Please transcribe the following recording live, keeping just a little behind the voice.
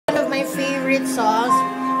my favorite songs.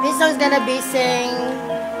 This song's gonna be sing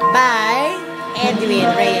by Edwin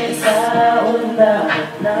Reyes.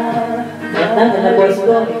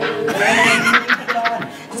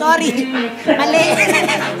 Sorry, mali.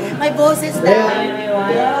 My boses down.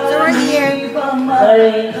 So we're here.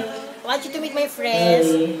 I want you to meet my friends.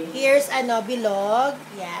 Here's Bilog.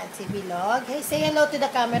 Yan, si Bilog. Hey, say hello to the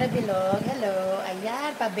camera, Bilog. Hello.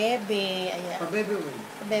 Ayan, pabebe. Ayan. Pabebe wave.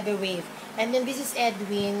 Pabebe wave. And then this is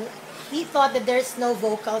Edwin. He thought that there's no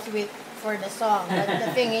vocals for the song. But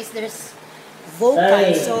the thing is, there's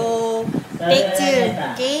vocals. So, take two.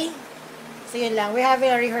 Okay? So, yun lang. We're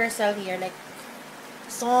having a rehearsal here. Like,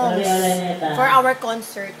 songs for our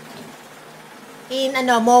concert. In,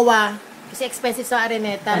 MOA. Kasi expensive sa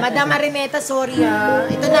Araneta. Madam Araneta, sorry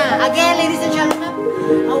Ito na. Again, ladies and gentlemen,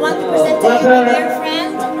 I want to present to you my dear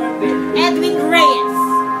friend, Edwin Reyes.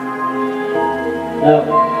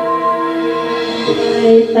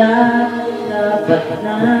 Ay dapat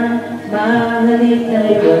na mahalin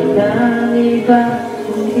ay wag kang iba.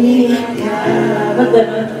 Hindi ka. Ba't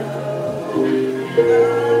ganun?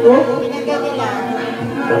 Pinagyan nila.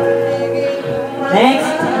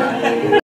 Next!